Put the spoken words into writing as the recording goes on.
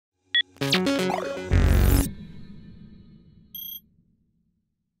Halo,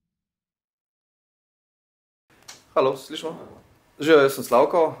 slišimo? Živijo, jaz sem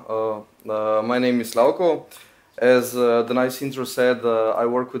Slavko. My name is Slavko. As the nice intro said, I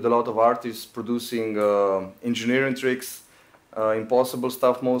work with a lot of artists producing engineering tricks, impossible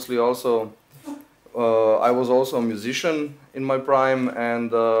stuff mostly also. I was also a musician in my prime and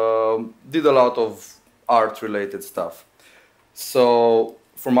did a lot of art-related stuff. So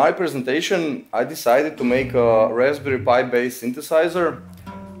for my presentation, I decided to make a Raspberry Pi-based synthesizer.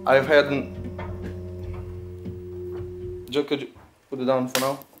 I've had could you put it down for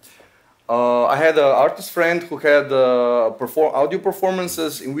now? I had an artist friend who had audio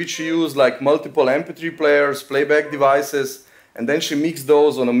performances in which she used like multiple MP3 players, playback devices, and then she mixed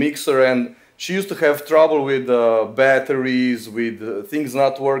those on a mixer, and she used to have trouble with batteries, with things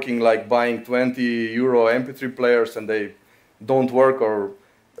not working, like buying 20 euro MP3 players and they don't work, or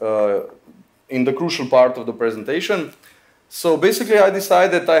in the crucial part of the presentation. So basically I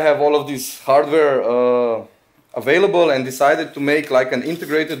decided I have all of this hardware available and decided to make like an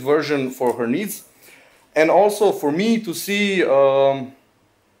integrated version for her needs, and also for me to see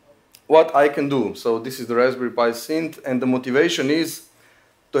what I can do. So this is the Raspberry Pi Synth, and the motivation is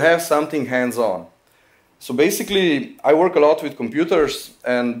to have something hands-on. So basically I work a lot with computers,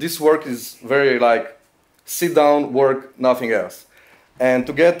 and this work is very like sit down, work, nothing else. And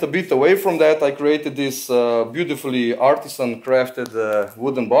to get a bit away from that, I created this beautifully artisan crafted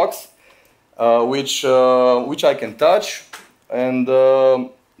wooden box, which I can touch and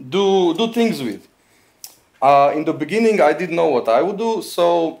do things with. In the beginning I didn't know what I would do,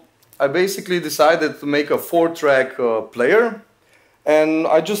 so I basically decided to make a 4-track player, and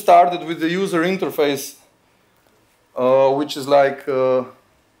I just started with the user interface, which is like 4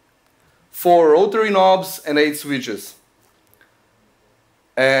 rotary knobs and 8 switches.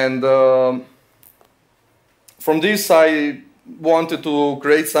 And from this I wanted to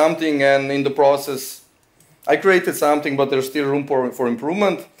create something, and in the process I created something, but there's still room for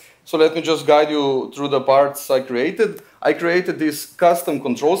improvement. So let me just guide you through the parts I created. I created this custom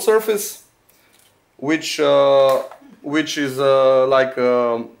control surface, which is like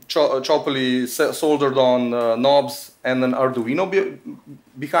choppily soldered on knobs and an Arduino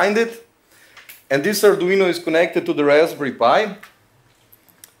behind it. And this Arduino is connected to the Raspberry Pi,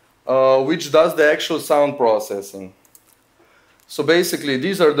 which does the actual sound processing. So basically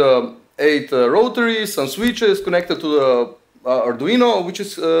these are the 8 rotaries, some switches connected to the Arduino, which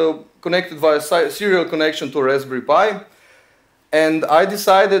is connected via serial connection to a Raspberry Pi. And I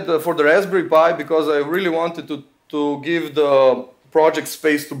decided for the Raspberry Pi, because I really wanted to give the project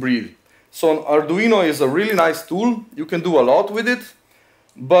space to breathe. So Arduino is a really nice tool, you can do a lot with it,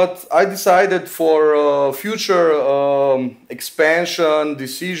 but I decided for future expansion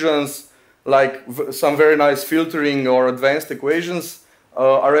decisions, like some very nice filtering or advanced equations,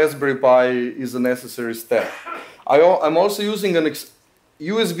 a Raspberry Pi is a necessary step. I'm also using an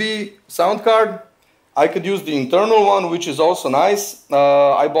USB sound card. I could use the internal one, which is also nice.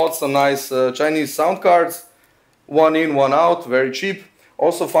 I bought some nice Chinese sound cards, 1 in, 1 out, very cheap.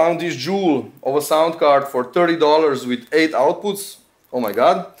 Also found this jewel of a sound card for $30 with 8 outputs. Oh my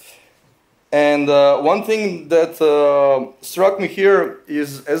god. And one thing that struck me here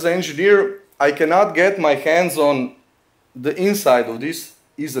is, as an engineer, I cannot get my hands on the inside of this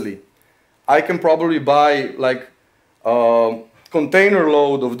easily. I can probably buy like a container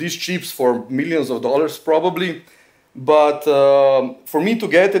load of these chips for millions of dollars probably, but for me to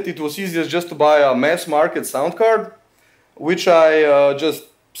get it, it was easiest just to buy a mass market sound card, which I just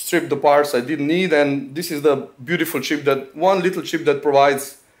stripped the parts I didn't need, and this is the beautiful chip, that one little chip that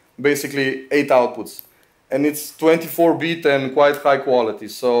provides basically 8 outputs, and it's 24-bit and quite high quality.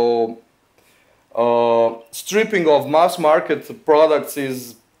 So stripping of mass market products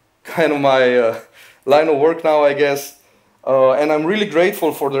is kind of my line of work now, I guess, and I'm really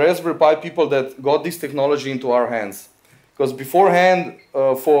grateful for the Raspberry Pi people that got this technology into our hands, because beforehand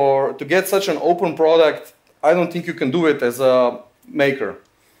to get such an open product, I don't think you can do it as a maker.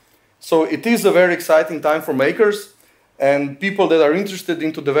 So it is a very exciting time for makers and people that are interested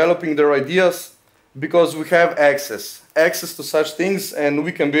into developing their ideas, because we have access to such things, and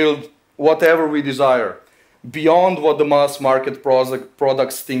we can build whatever we desire beyond what the mass market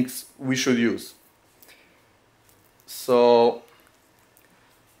products thinks we should use. So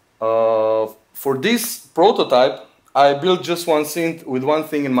for this prototype, I built just one synth with one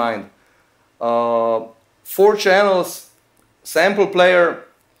thing in mind. 4 channels, sample player,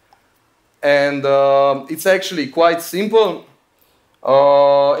 and it's actually quite simple.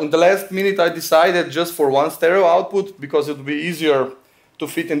 In the last minute I decided just for one stereo output, because it would be easier to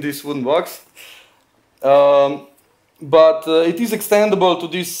fit in this wooden box. But it is extendable to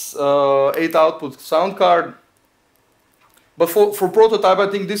this 8-output sound card. But for prototype, I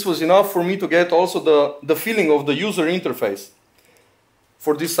think this was enough for me to get also the feeling of the user interface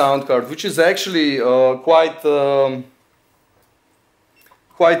for this sound card, which is actually quite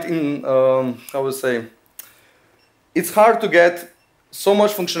how would I say, it's hard to get so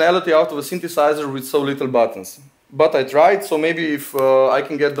much functionality out of a synthesizer with so little buttons. But I tried, so maybe if I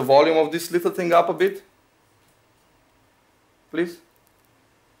can get the volume of this little thing up a bit. Please.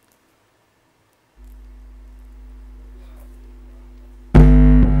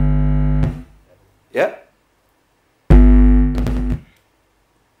 Yeah?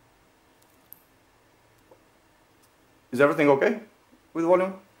 Is everything okay with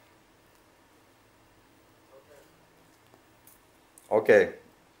volume? Okay,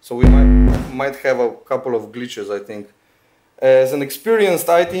 so we might have a couple of glitches, I think. As an experienced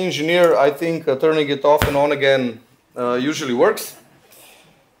IT engineer, I think turning it off and on again usually works.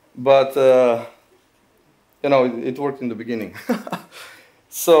 But, you know, it worked in the beginning.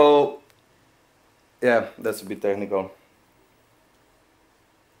 So, yeah, that's a bit technical.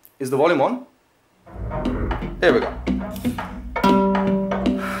 Is the volume on? Here we go.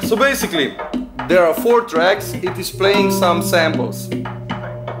 So basically, there are 4 tracks. It is playing some samples.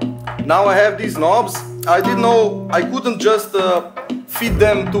 Now I have these knobs. I didn't know I couldn't just feed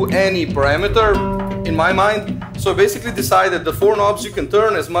them to any parameter in my mind. So I basically decided the 4 knobs you can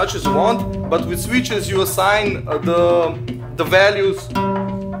turn as much as you want, but with switches you assign the values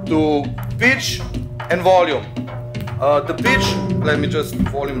to pitch and volume. The pitch, let me just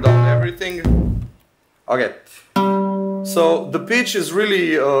volume down everything. Okay. So the pitch is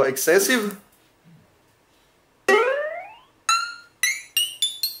really excessive.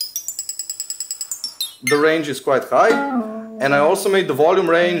 The range is quite high, and I also made the volume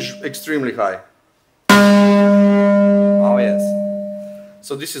range extremely high. Oh yes.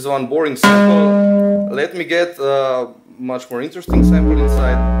 So this is one boring sample. Let me get a much more interesting sample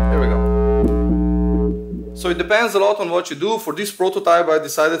inside. There we go. So it depends a lot on what you do. For this prototype I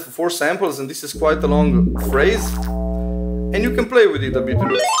decided for 4 samples, and this is quite a long phrase. And you can play with it a bit.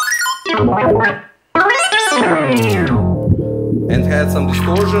 And had some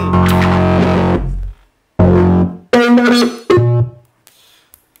distortion.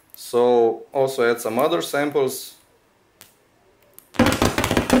 So also add some other samples.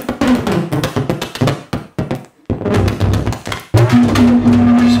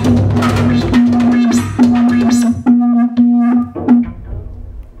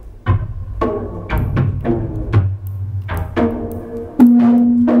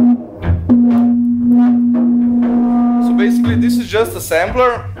 Just a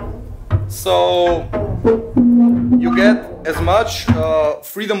sampler, so you get as much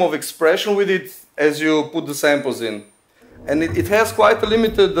freedom of expression with it as you put the samples in, and it has quite a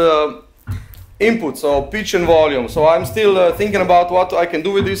limited input, so pitch and volume. So I'm still thinking about what I can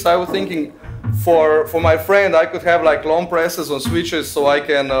do with this. I was thinking for my friend I could have like long presses on switches, so I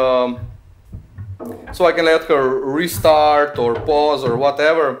can let her restart or pause or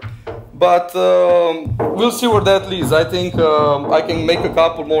whatever. But we'll see where that leads. I think I can make a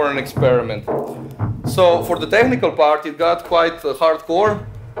couple more and experiment. So for the technical part, it got quite hardcore.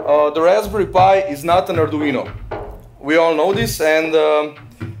 The Raspberry Pi is not an Arduino. We all know this, and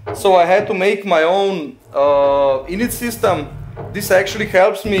so I had to make my own init system. This actually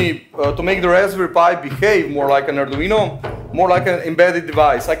helps me to make the Raspberry Pi behave more like an Arduino, more like an embedded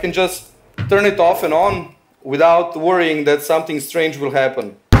device. I can just turn it off and on without worrying that something strange will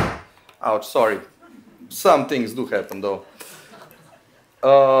happen. Ouch, sorry. Some things do happen though.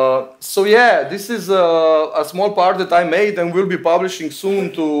 So yeah, this is a small part that I made and will be publishing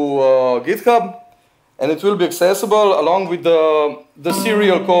soon to GitHub, and it will be accessible along with the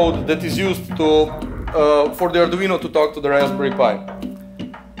serial code that is used to for the Arduino to talk to the Raspberry Pi.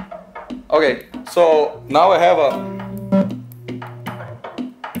 Okay, so now I have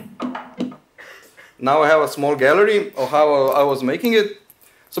a small gallery of how I was making it.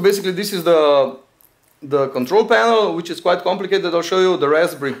 So basically this is the control panel, which is quite complicated. I'll show you the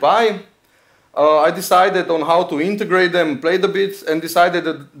Raspberry Pi. I decided on how to integrate them, played a bit, and decided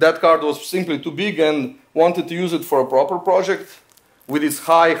that that card was simply too big and wanted to use it for a proper project with its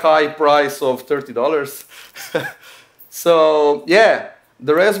high price of $30. So yeah,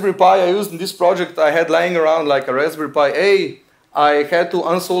 the Raspberry Pi I used in this project I had lying around like a Raspberry Pi A. I had to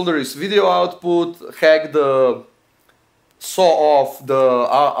unsolder its video output, hack the saw off the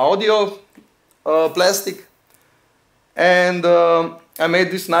audio plastic, and I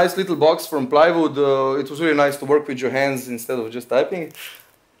made this nice little box from plywood. It was really nice to work with your hands instead of just typing.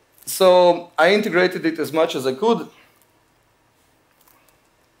 So I integrated it as much as I could.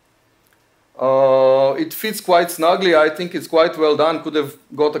 It fits quite snugly. I think it's quite well done. Could have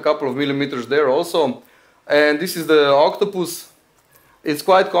got a couple of millimeters there also. And this is the octopus. It's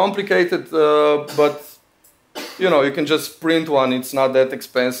quite complicated, but you know, you can just print one. It's not that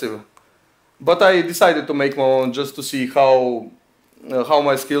expensive. But I decided to make my own just to see how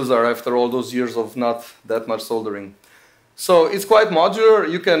my skills are after all those years of not that much soldering. So it's quite modular.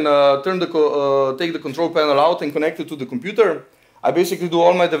 You can take the control panel out and connect it to the computer. I basically do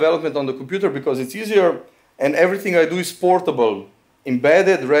all my development on the computer because it's easier, and everything I do is portable,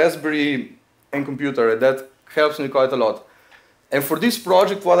 embedded, Raspberry, and computer, and that helps me quite a lot. And for this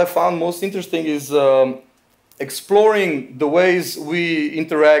project, what I found most interesting is exploring the ways we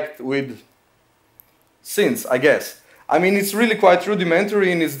interact with synths, I guess. I mean, it's really quite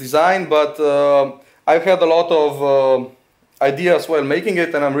rudimentary in its design, but I've had a lot of ideas while making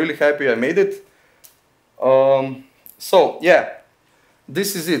it, and I'm really happy I made it. So, yeah.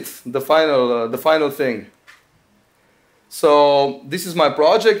 This is it, the final thing. So this is my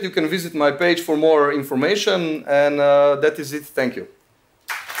project. You can visit my page for more information, and that is it. Thank you.